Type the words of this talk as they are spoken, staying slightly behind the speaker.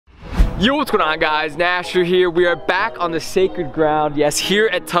Yo, what's going on, guys? Nasher here. We are back on the sacred ground. Yes, here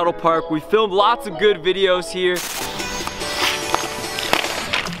at Tuttle Park. We filmed lots of good videos here.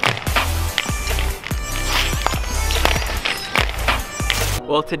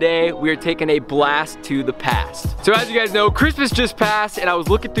 Well, today we are taking a blast to the past. So as you guys know, Christmas just passed and I was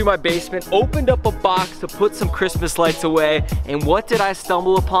looking through my basement, opened up a box to put some Christmas lights away, and what did I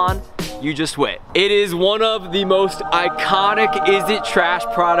stumble upon? You just wait. It is one of the most iconic Is It Trash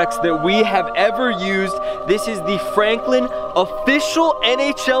products that we have ever used. This is the Franklin official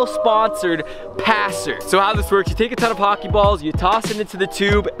NHL sponsored passer. So how this works, you take a ton of hockey balls, you toss it into the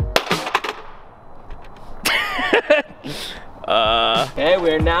tube. Okay,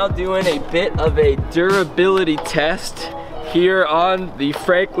 we're now doing a bit of a durability test here on the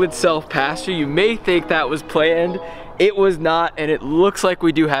Franklin self-passer. You may think that was planned. It was not, and it looks like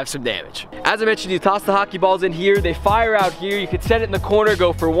we do have some damage. As I mentioned, you toss the hockey balls in here, they fire out here. You can set it in the corner,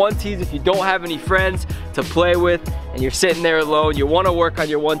 go for one-tees if you don't have any friends to play with, and you're sitting there alone, you wanna work on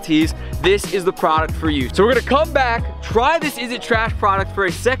your one-tees, this is the product for you. So we're gonna come back, try this Is It Trash product for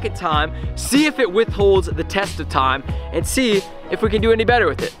a second time, see if it withholds the test of time, and see if we can do any better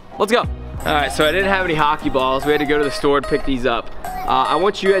with it. Let's go. All right, so I didn't have any hockey balls. We had to go to the store and pick these up. I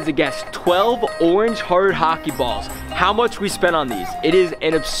want you guys to guess 12 orange hard hockey balls. How much we spent on these. It is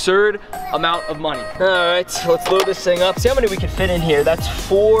an absurd amount of money. All right, so let's load this thing up. See how many we can fit in here. That's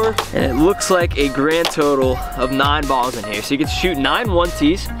 4, and it looks like a grand total of 9 balls in here. So you get to shoot 9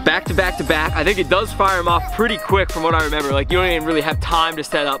 one-tees, back to back to back. I think it does fire them off pretty quick from what I remember. Like, you don't even really have time to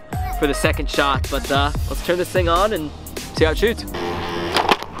set up for the second shot, but let's turn this thing on and see how it shoots.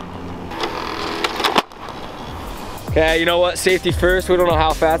 Okay, you know what, safety first. We don't know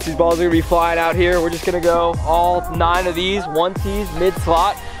how fast these balls are gonna be flying out here. We're just gonna go all 9 of these, one-tees,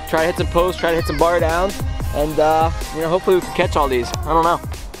 mid-slot, try to hit some posts, try to hit some bar downs, and you know, hopefully we can catch all these. I don't know,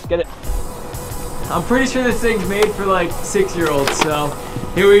 let's get it. I'm pretty sure this thing's made for like 6-year-olds, so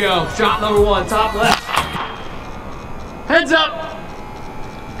here we go. Shot number 1, top left. Heads up!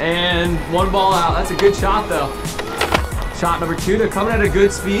 And 1 ball out, that's a good shot though. Shot number 2, they're coming at a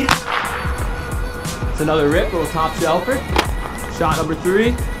good speed. Another rip, little top shelfer. Shot number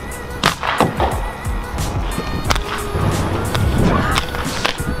 3.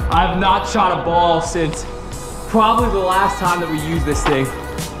 I have not shot a ball since probably the last time that we used this thing.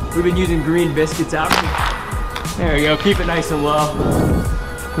 We've been using green biscuits out here. There we go, keep it nice and low.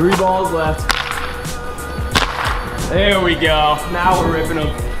 3 balls left. There we go, now we're ripping them.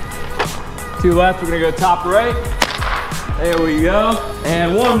 2 left, we're gonna go top right. There we go,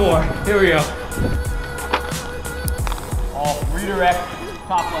 and 1 more, here we go. Redirect,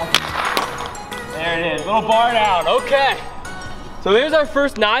 top left. There it is, little bar down, okay. So there's our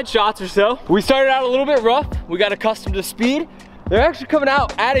first 9 shots or so. We started out a little bit rough. We got accustomed to speed. They're actually coming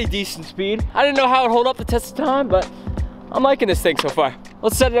out at a decent speed. I didn't know how it would hold up the test of time, but I'm liking this thing so far.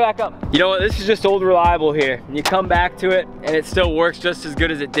 Let's set it back up. You know what, this is just old reliable here. You come back to it and it still works just as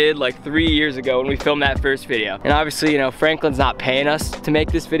good as it did like 3 years ago when we filmed that first video. And obviously, you know, Franklin's not paying us to make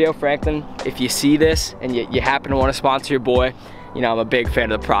this video. Franklin, if you see this and you happen to want to sponsor your boy, you know, I'm a big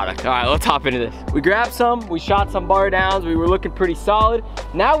fan of the product. All right, let's hop into this. We grabbed some, we shot some bar downs, we were looking pretty solid.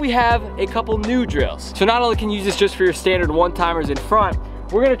 Now we have a couple new drills. So not only can you use this just for your standard one-timers in front,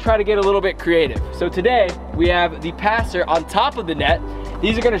 we're gonna try to get a little bit creative. So today, we have the passer on top of the net.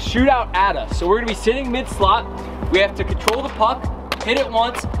 These are gonna shoot out at us. So we're gonna be sitting mid-slot. We have to control the puck, hit it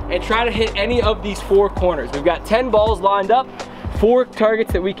once, and try to hit any of these 4 corners. We've got 10 balls lined up, 4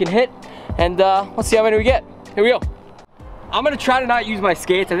 targets that we can hit, and let's see how many we get. Here we go. I'm gonna try to not use my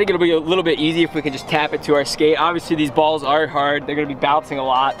skates. I think it'll be a little bit easy if we can just tap it to our skate. Obviously, these balls are hard. They're gonna be bouncing a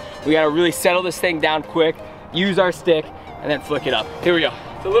lot. We gotta really settle this thing down quick, use our stick, and then flick it up. Here we go.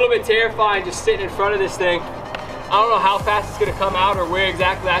 It's a little bit terrifying just sitting in front of this thing. I don't know how fast it's gonna come out or where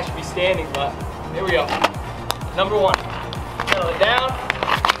exactly I should be standing, but here we go. Number 1, settle it down,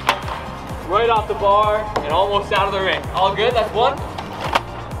 right off the bar, and almost out of the ring. All good, that's 1.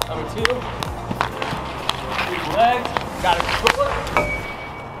 Number 2, 3 legs. Got to control it.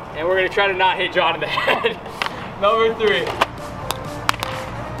 And we're gonna try to not hit John in the head. Number 3.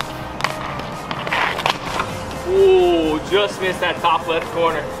 Ooh, just missed that top left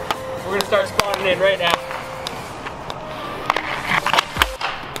corner. We're gonna start spawning in right now.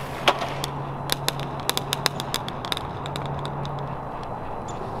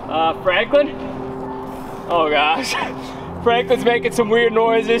 Franklin? Oh gosh. Franklin's making some weird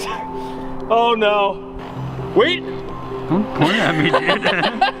noises. Oh no. Wait. Don't point at me, dude.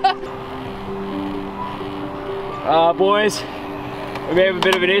 Boys, we may have a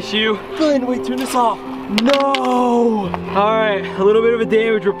bit of an issue. Glenn, wait, turn this off. No! All right, a little bit of a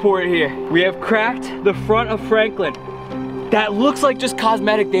damage report here. We have cracked the front of Franklin. That looks like just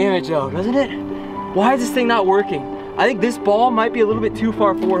cosmetic damage though, doesn't it? Why is this thing not working? I think this ball might be a little bit too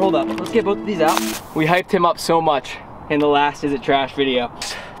far forward. Hold up, let's get both of these out. We hyped him up so much in the last Is It Trash video.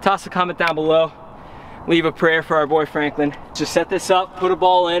 Toss a comment down below. Leave a prayer for our boy Franklin. Just set this up, put a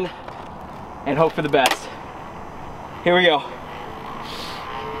ball in, and hope for the best. Here we go.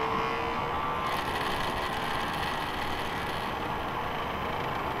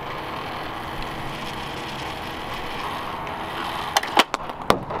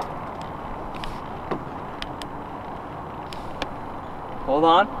 Hold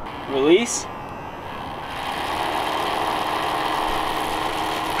on, release.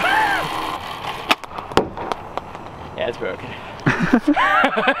 Yeah, it's broken.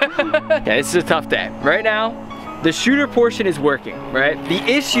 Yeah, this is a tough day. Right now, the shooter portion is working, right? The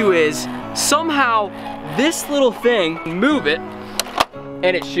issue is somehow this little thing, move it,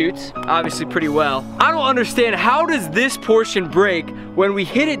 and it shoots, obviously pretty well. I don't understand, how does this portion break when we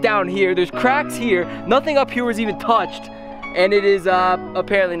hit it down here? There's cracks here, nothing up here was even touched, and it is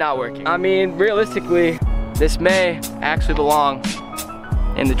apparently not working. I mean, realistically, this may actually belong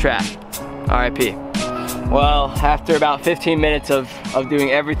in the trash. RIP. Well, after about 15 minutes of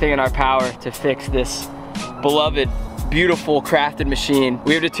doing everything in our power to fix this beloved, beautiful crafted machine,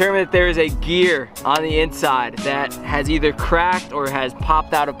 we have determined that there is a gear on the inside that has either cracked or has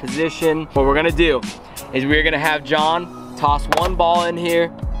popped out of position. What we're gonna do is we're gonna have John toss one ball in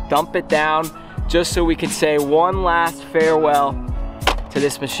here, dump it down, just so we can say one last farewell to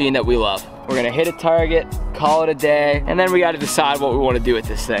this machine that we love. We're gonna hit a target, call it a day, and then we gotta decide what we wanna do with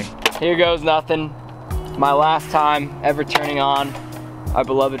this thing. Here goes nothing. My last time ever turning on our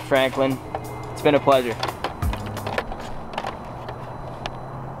beloved Franklin. It's been a pleasure.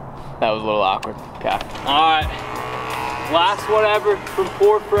 That was a little awkward. Okay. All right. Last one ever from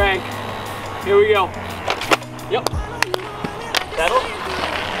poor Frank. Here we go. Yep. Settle.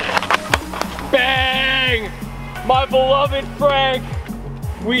 Bang! My beloved Frank.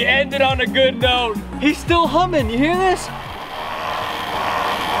 We ended on a good note. He's still humming. You hear this?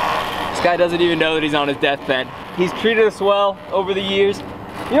 This guy doesn't even know that he's on his deathbed. He's treated us well over the years.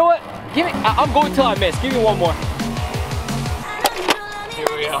 You know what? Give me, I'm going till I miss. Give me one more. Here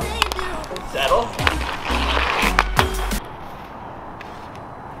we go. Settle.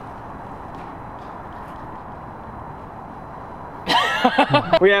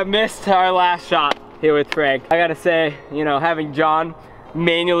 We have missed our last shot here with Frank. I gotta say, you know, having John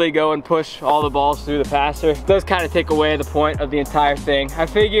manually go and push all the balls through the passer does kind of take away the point of the entire thing. I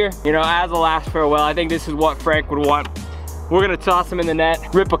figure, you know, as a last farewell, I think this is what Frank would want. We're gonna toss him in the net,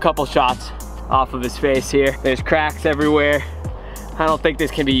 rip a couple shots off of his face here. There's cracks everywhere. I don't think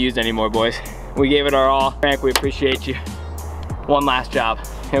this can be used anymore, boys. We gave it our all. Frank, we appreciate you. One last job.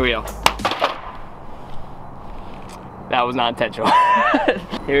 Here we go. That was not intentional.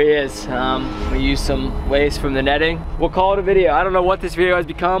 Here he is. We used some waste from the netting. We'll call it a video. I don't know what this video has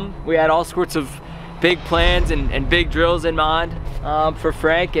become. We had all sorts of big plans and big drills in mind for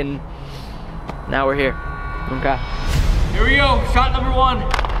Frank, and now we're here. Okay. Here we go, shot number one.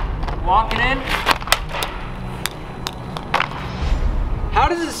 Walking in. How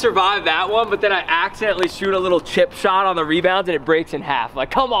does it survive that one, but then I accidentally shoot a little chip shot on the rebounds and it breaks in half? Like,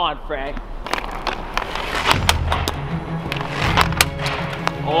 come on, Frank.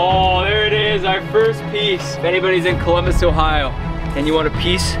 Oh, there it is, our first piece. If anybody's in Columbus, Ohio, and you want a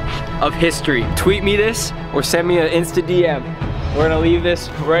piece of history, tweet me this or send me an Insta DM. We're gonna leave this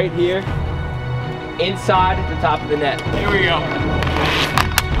right here, inside the top of the net. Here we go.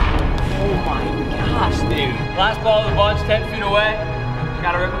 Oh my gosh, dude. Last ball of the bunch, 10 feet away.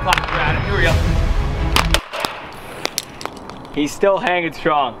 Gotta rip a clapper at it. Here we go. He's still hanging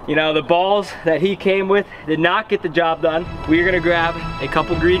strong. You know, the balls that he came with did not get the job done. We're gonna grab a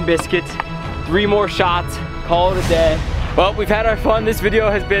couple green biscuits, 3 more shots, call it a day. Well, we've had our fun. This video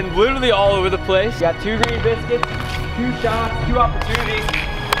has been literally all over the place. Got 2 green biscuits, 2 shots, 2 opportunities.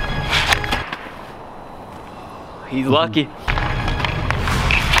 He's lucky.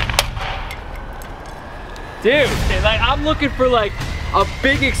 Dude, like, I'm looking for like a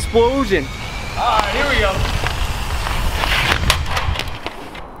big explosion. All right, here we go.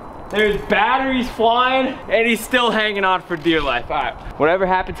 There's batteries flying, and he's still hanging on for dear life. All right, whatever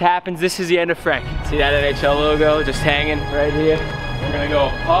happens, happens. This is the end of Frank. See that NHL logo just hanging right here? We're gonna go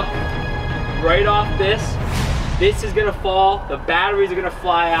puck right off this. This is gonna fall, the batteries are gonna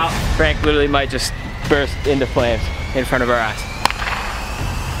fly out. Frank literally might just burst into flames in front of our eyes.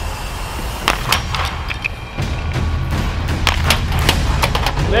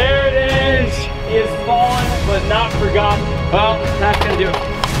 There it is. He has fallen, but not forgotten. Well, that's gonna do it.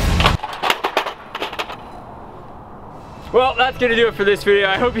 Well, that's gonna do it for this video.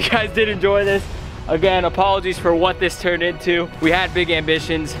 I hope you guys did enjoy this. Again, apologies for what this turned into. We had big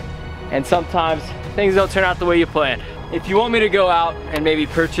ambitions, and sometimes things don't turn out the way you plan. If you want me to go out and maybe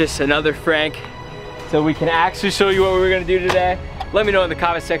purchase another Frank so we can actually show you what we're gonna do today, let me know in the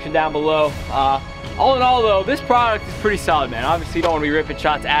comment section down below. All in all though, this product is pretty solid, man. Obviously you don't wanna be ripping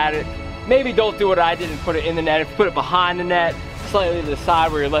shots at it. Maybe don't do what I did and put it in the net. If you put it behind the net, slightly to the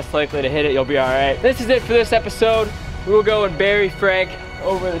side where you're less likely to hit it, you'll be all right. This is it for this episode. We will go and bury Frank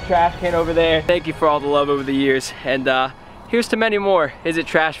over the trash can over there. Thank you for all the love over the years. And here's to many more Is It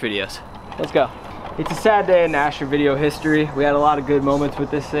Trash videos. Let's go. It's a sad day in Nasher video history. We had a lot of good moments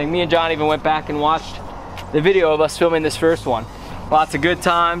with this thing. Me and John even went back and watched the video of us filming this first one. Lots of good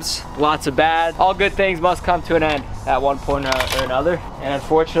times, lots of bad. All good things must come to an end at one point or another. And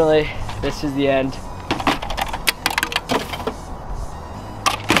unfortunately, this is the end.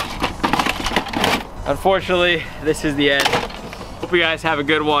 Unfortunately, this is the end. Hope you guys have a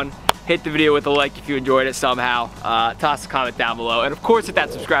good one. Hit the video with a like if you enjoyed it somehow. Toss a comment down below. And of course, hit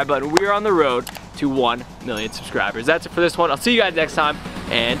that subscribe button. We are on the road to 1 million subscribers. That's it for this one. I'll see you guys next time,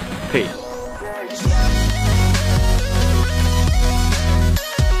 and peace.